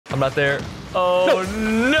I'm not there. Oh,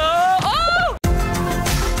 no. Oh!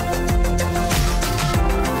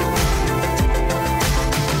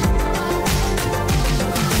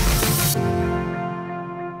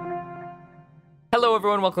 Hello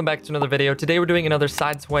everyone, welcome back to another video. Today we're doing another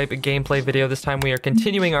Sideswipe gameplay video. This time we are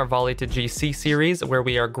continuing our Volley to GC series where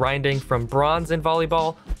we are grinding from bronze in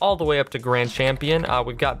volleyball all the way up to Grand Champion.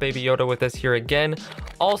 We've got Baby Yoda with us here again.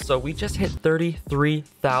 Also, we just hit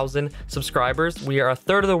 33,000 subscribers. We are a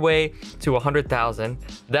third of the way to 100,000.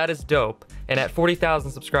 That is dope. And at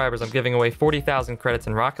 40,000 subscribers, I'm giving away 40,000 credits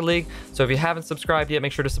in Rocket League. So if you haven't subscribed yet,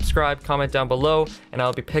 make sure to subscribe, comment down below, and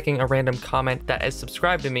I'll be picking a random comment that is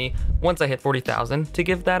subscribed to me once I hit 40,000 to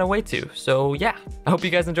give that away to. So yeah, I hope you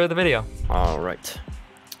guys enjoyed the video. All right.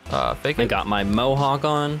 Fake I it? got my mohawk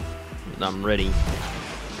on. I'm ready.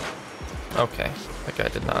 Okay, that guy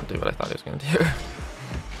did not do what I thought he was gonna do.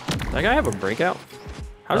 That guy have a breakout?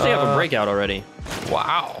 How does he have a breakout already?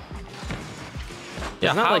 Wow.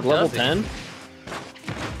 Yeah, Isn't that like level 10?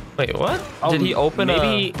 Wait, what? Did he open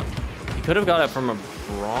maybe he could have got it from a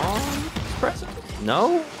bronze present?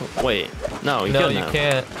 No? Wait. No, he couldn't have.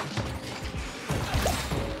 Can't.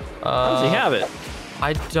 How does he have it?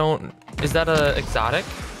 I don't... Is that a exotic?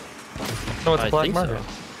 No, it's a black market.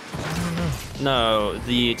 So. No,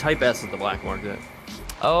 the Type S is the black market.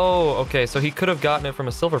 Oh, okay. So he could have gotten it from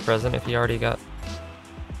a silver present if he already got...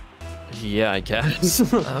 Yeah, I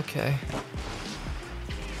guess. Okay.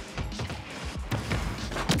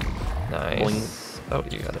 Nice. Boing. Oh,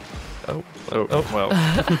 you got it. Oh, well.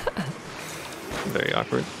 Very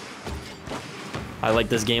awkward. I like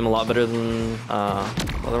this game a lot better than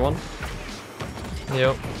other one.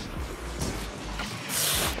 Yep.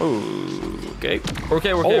 Oh, okay.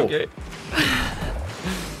 Okay.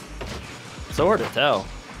 So hard to tell.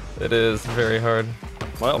 It is very hard.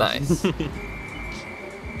 Well, nice.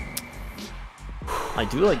 I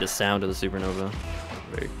do like the sound of the supernova.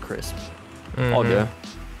 Very crisp. Mm-hmm. I'll go.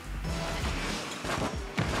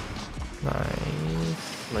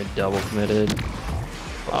 Nice. My double committed.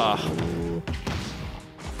 Ah.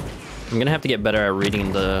 I'm gonna have to get better at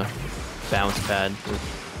reading the bounce pad with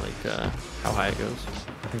like how high it goes.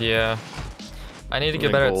 Yeah. I need to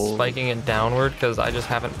get better at spiking it downward because I just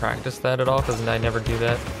haven't practiced that at all because I never do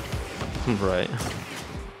that. Right.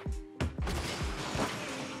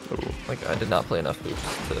 Ooh, like I did not play enough hoops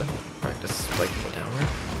to practice spiking it downward.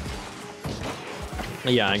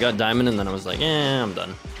 Yeah, I got diamond and then I was like, yeah, I'm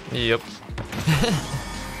done. Yep.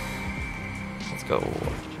 Let's go.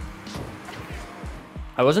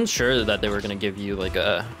 I wasn't sure that they were gonna give you like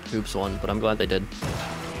a hoops one, but I'm glad they did.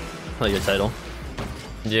 Like a title.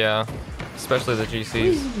 Yeah, especially the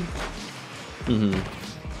GCs. Mm-hmm.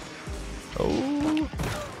 Oh.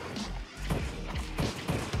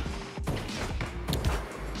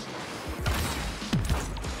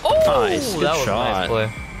 Oh, nice. Good that was shot. a nice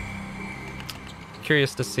play.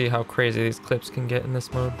 Curious to see how crazy these clips can get in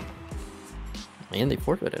this mode. And they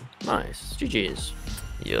forfeited. Nice. GG's.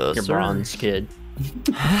 Yes, You're bronze, kid.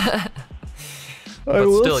 But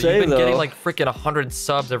still, you've been getting like freaking 100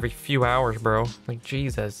 subs every few hours, bro. Like,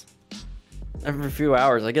 Jesus. Every few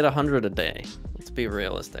hours, I get 100 a day. Let's be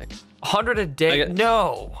realistic. 100 a day?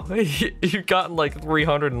 No. You've gotten like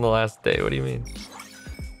 300 in the last day. What do you mean?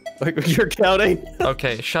 You're counting?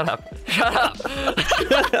 Okay, shut up. Shut up.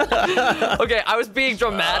 Okay, I was being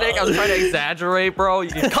dramatic. I was trying to exaggerate, bro.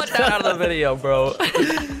 You can cut that out of the video, bro.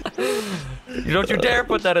 You don't you dare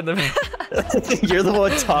put that in the video. You're the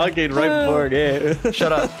one talking right before a game.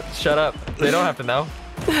 Shut up. Shut up. They don't have to know.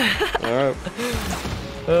 Alright.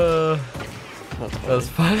 That was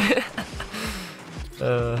funny.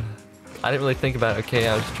 I didn't really think about it. Okay,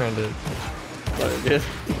 I was just trying to...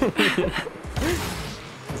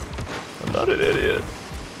 I'm not an idiot.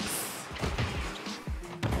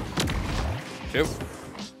 Shoot.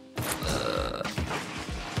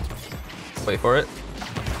 Wait for it.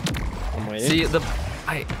 I'm waiting. See,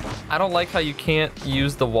 I don't like how you can't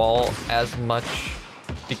use the wall as much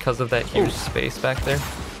because of that huge space back there.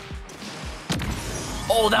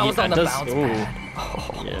 Oh, that was on the bounce pad.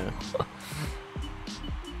 Oh. Yeah.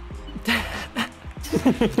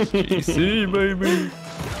 GC, baby.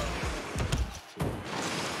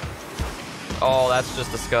 Oh, that's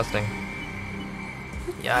just disgusting.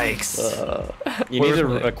 Yikes. You need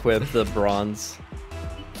to equip the bronze.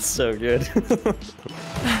 It's so good.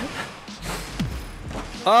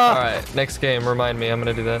 Alright, next game, remind me, I'm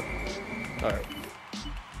gonna do that. Alright.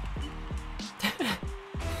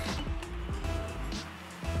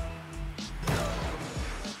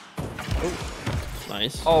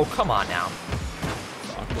 Nice. Oh, come on now.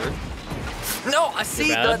 Awkward. No, I see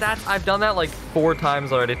that. I've done that like 4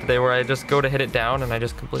 times already today where I just go to hit it down and I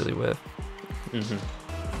just completely whiff. Mm-hmm.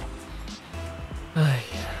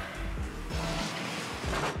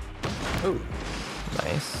 Oh,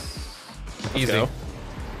 nice. Let's Easy. go.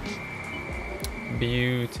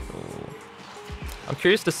 Beautiful. I'm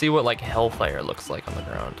curious to see what like Hellfire looks like on the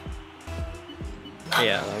ground.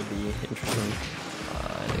 Yeah, that would be interesting.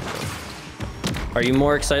 Are you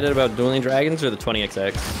more excited about Dueling Dragons or the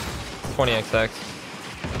 20XX? 20XX.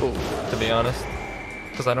 To be honest,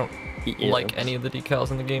 because I don't Yeah. like any of the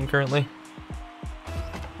decals in the game currently.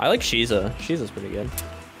 I like Shiza. Shiza's pretty good.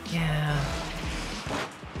 Yeah.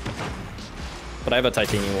 But I have a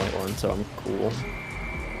titanium white one, so I'm cool.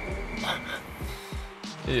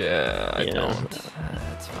 Yeah, I Yeah. don't.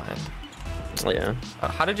 That's fine. Yeah.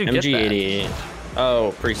 How did you get that? MG88.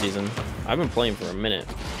 Oh, preseason. I've been playing for a minute.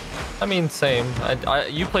 I mean, same.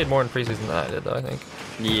 You played more in preseason than I did, though, I think.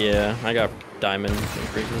 Yeah, I got diamond in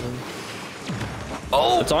preseason.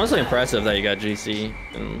 Oh! It's honestly impressive that you got GC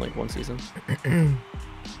in like 1 season.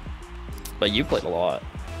 But you played a lot.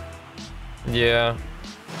 Yeah.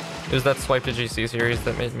 It was that swipe to GC series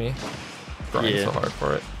that made me grind so hard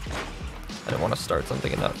for it. I didn't want to start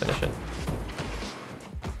something and not finish it.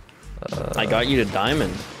 I got you to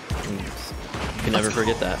diamond. You can never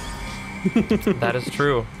forget that. That is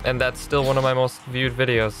true. And that's still one of my most viewed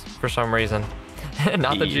videos for some reason.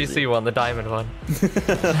 Not the GC one, the diamond one.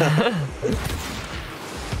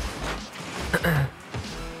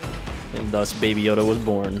 And thus Baby Yoda was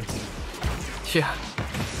born. Yeah.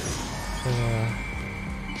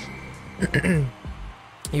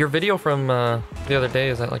 Your video from the other day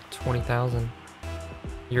is at like 20,000.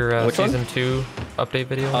 Your Which season one? 2 update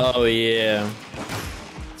video. Oh yeah.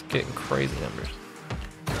 It's getting crazy numbers.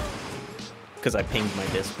 Because I pinged my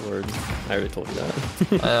Discord. I already told you that.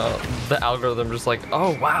 The algorithm just like,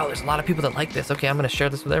 oh wow, there's a lot of people that like this. Okay, I'm gonna share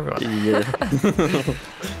this with everyone. Yeah.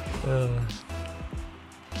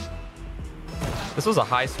 This was a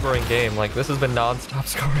high-scoring game. Like this has been non-stop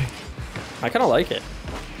scoring. I kind of like it.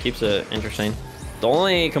 Keeps it interesting. The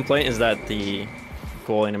only complaint is that the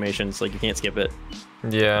goal animations, like you can't skip it.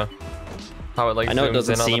 Yeah. How it like I know it zooms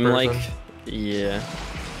doesn't in on the seem like, person. yeah.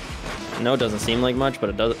 I know it doesn't seem like much, but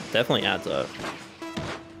it does definitely adds up.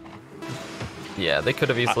 Yeah, they could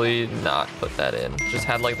have easily not put that in. Just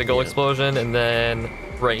had like the goal explosion, and then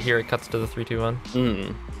right here it cuts to the 3-2-1.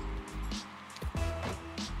 Mm.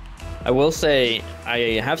 I will say,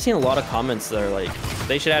 I have seen a lot of comments that are like,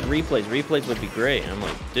 they should add replays. Replays would be great. And I'm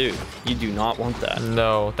like, dude, you do not want that.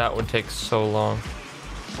 No, that would take so long.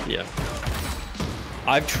 Yeah.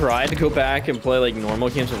 I've tried to go back and play like normal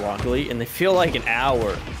games of Rocket League, and they feel like an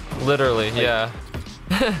hour. Literally, like, yeah.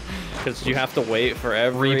 Because you have to wait for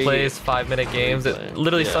every... Replays, 5-minute games.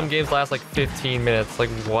 Literally, some games last like 15 minutes. Like,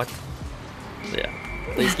 what? Yeah.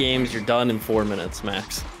 These games, you're done in 4 minutes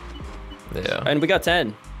max. Yeah. And we got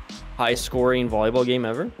 10. Highest scoring volleyball game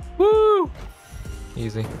ever. Woo!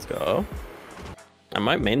 Easy. Let's go. I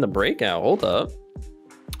might main the breakout. Hold up.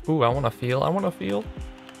 Ooh, I want to feel. I want to feel.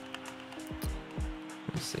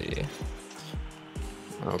 Let's see.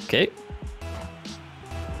 Okay.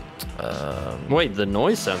 Wait, the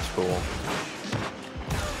noise sounds cool.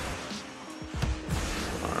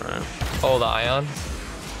 Alright. Oh, the ion?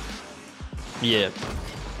 Yeah.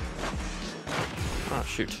 Oh,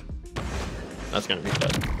 shoot. That's gonna be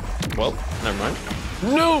bad. Well, never mind.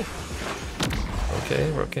 No! Okay,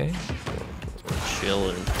 we're okay. We're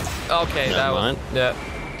chilling. Okay, Never that mind. was...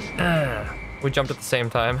 Yeah. We jumped at the same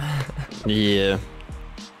time. Yeah.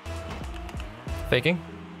 Faking?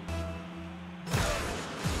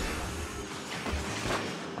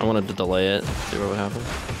 I wanted to delay it, see what would happen.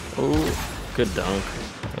 Oh, good dunk.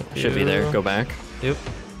 Should be there. Go back. Yep.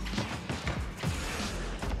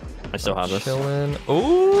 I still have this. Chilling.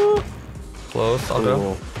 Ooh! Close, I'll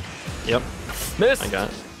go. Ooh. Yep. Miss! I got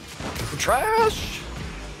it. Trash!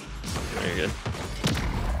 Oh, you're good.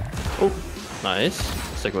 Oh, nice.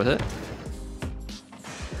 Stick with it.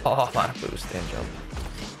 Oh, my boost and jump.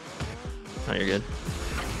 Oh, you're good.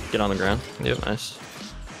 Get on the ground. Yep. Nice.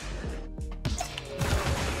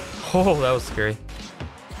 Oh, that was scary.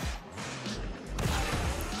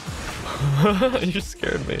 You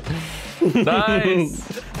scared me.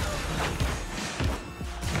 Nice!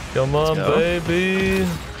 Come on, baby.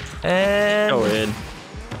 And... Go in.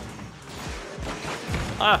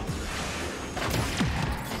 Ah!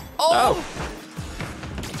 Oh!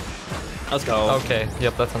 Let's go. Okay,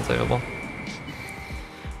 yep, that's unsavable.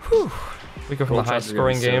 Whew. We go from Goal the high shots are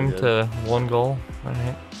gonna be scoring so game good. to 1 goal.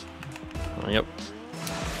 Alright. Yep.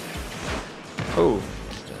 Oh.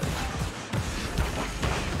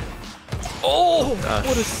 Oh! Gosh.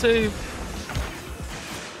 What a save!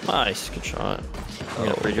 Nice, good shot. I'm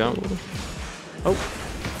gonna free jump. Oh.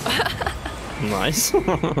 Nice.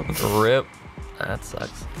 Rip. That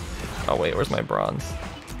sucks. Oh wait, where's my bronze?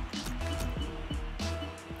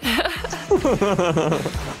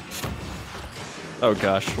 Oh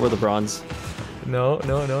gosh, we're the bronze. No.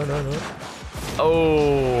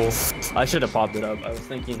 Oh. I should have popped it up. I was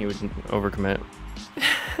thinking he would overcommit.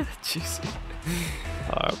 Jeez.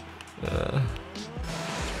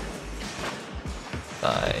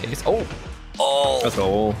 Nice. Oh. That's a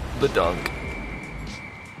hole. The dunk.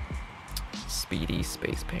 Speedy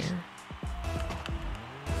space pair.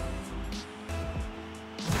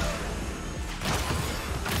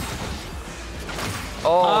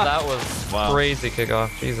 Oh, that was crazy kickoff.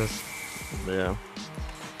 Jesus. Yeah.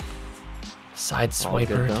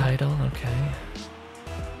 Sideswiper title. Okay.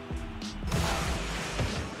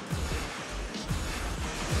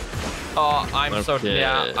 Oh, I'm so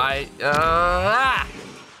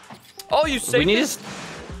Oh, you saved it?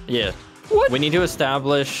 Yeah. What? We need to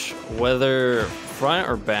establish whether front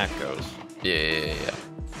or back goes. Yeah.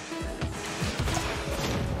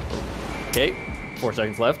 Okay. 4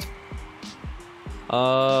 seconds left.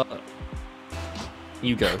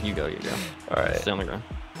 You go. All right. Stay on the ground.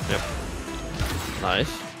 Yep.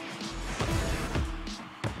 Nice.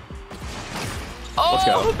 Oh, let's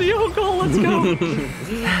go. The own goal. Let's go.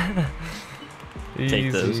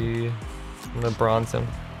 Take those. Easy. I'm gonna bronze him.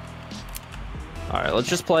 All right, let's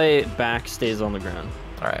just play back stays on the ground.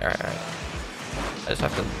 All right. I just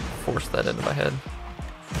have to force that into my head.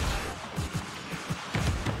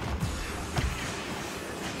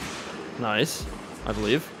 Nice, I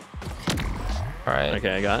believe. All right.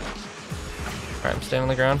 Okay, I got it. All right, I'm staying on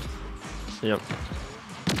the ground. Yep.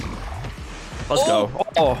 Let's go.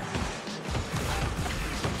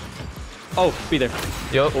 Oh, be there.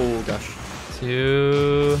 Yep. Oh gosh.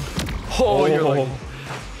 2. Oh, you're like...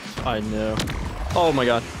 I know. Oh my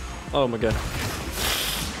god. I'm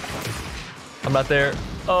not there.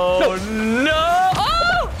 Oh no!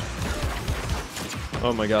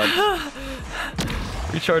 Oh my god.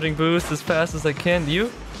 Recharging boost as fast as I can.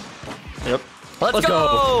 You? Yep. Let's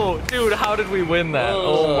go! Dude, how did we win that?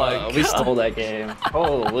 Oh my god. We stole that game.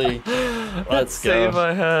 Holy. Let's go. Save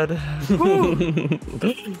my head.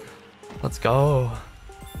 Let's go.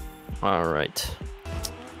 All right.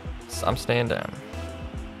 So I'm staying down.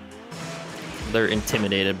 They're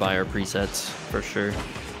intimidated by our presets, for sure.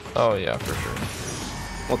 Oh yeah, for sure.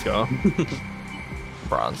 Let's go.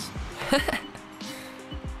 Bronze.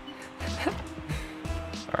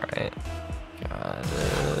 Alright. Got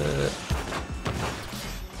it.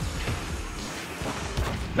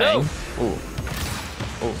 Bang. Ooh.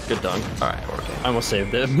 Oh, good dunk. Alright, we're okay. I almost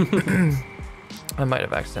saved it. I might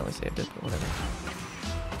have accidentally saved it, but whatever.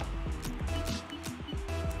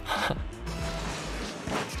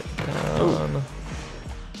 Down.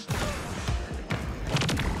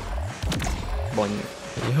 Boing.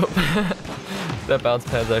 Yep. That bounce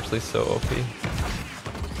pad's actually so OP.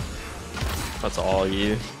 That's all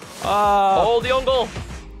you. Oh, the own goal!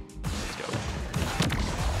 Let's go.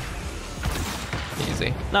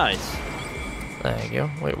 Easy. Nice. There you go.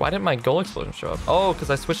 Wait, why didn't my goal explosion show up? Oh,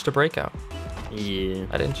 because I switched to breakout. Yeah.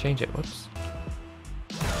 I didn't change it. Whoops.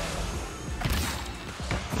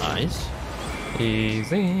 Nice.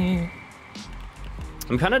 Easy.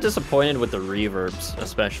 I'm kind of disappointed with the reverbs,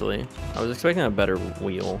 especially. I was expecting a better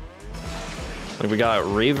wheel. Like, we got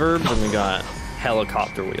reverbs and we got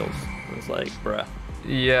helicopter wheels. It was like, bruh.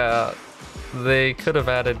 Yeah, they could have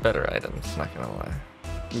added better items, not gonna lie.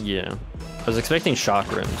 Yeah. I was expecting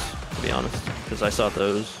shock rims, to be honest, because I saw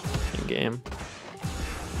those in game.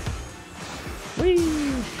 Whee!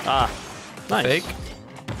 Ah, nice. Fake.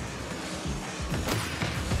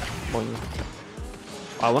 Boing.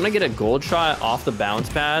 I want to get a gold shot off the bounce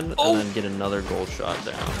pad and then get another gold shot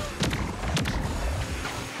down.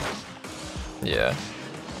 Yeah.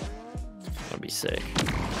 That'd be sick.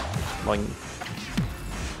 Boing.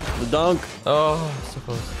 The dunk. Oh, so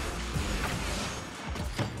close.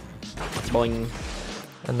 Boing.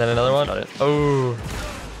 And then another one. Got it. Oh.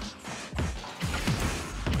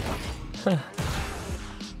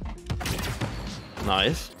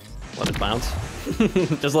 Nice. Let it bounce.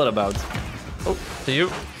 Just let it bounce. Oh, to you.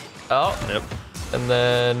 Oh. Yep. And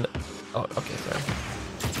then. Oh, okay, sorry.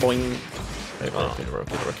 Boing. Wait, we're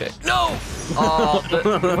okay. No! Oh,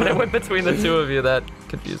 when it went between the two of you, that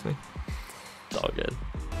confused me. It's all good.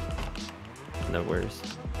 No worries.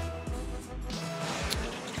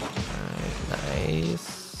 Alright,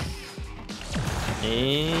 nice.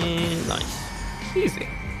 And nice. Easy.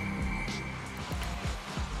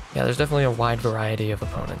 Yeah, there's definitely a wide variety of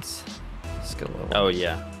opponents. Skill level. Oh,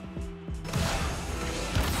 yeah.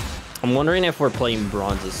 I'm wondering if we're playing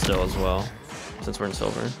bronzes still as well, since we're in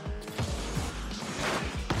silver.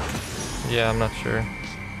 Yeah, I'm not sure.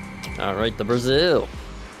 All right, the Brazil.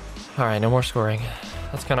 All right, no more scoring.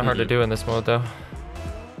 That's kind of hard to do in this mode, though.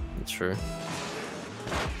 That's true.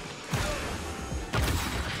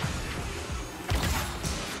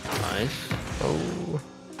 Nice. Oh.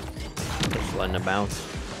 Just letting it bounce.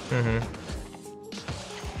 Mm-hmm.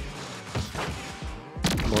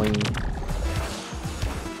 Boing.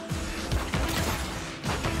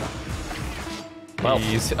 Well.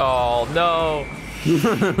 Easy. Oh, no.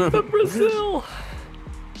 The Brazil.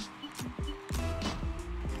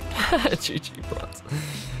 GG, bronze.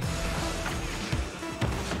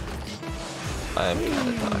 I am kind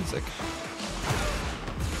of toxic.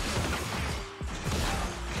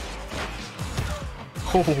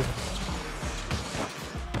 Oh.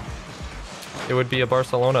 It would be a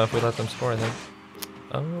Barcelona if we let them score, I think.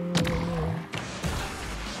 Oh.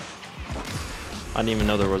 I didn't even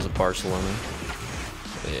know there was a Barcelona.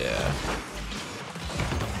 Yeah.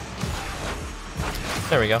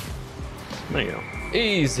 There we go. There you go.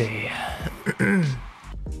 Easy.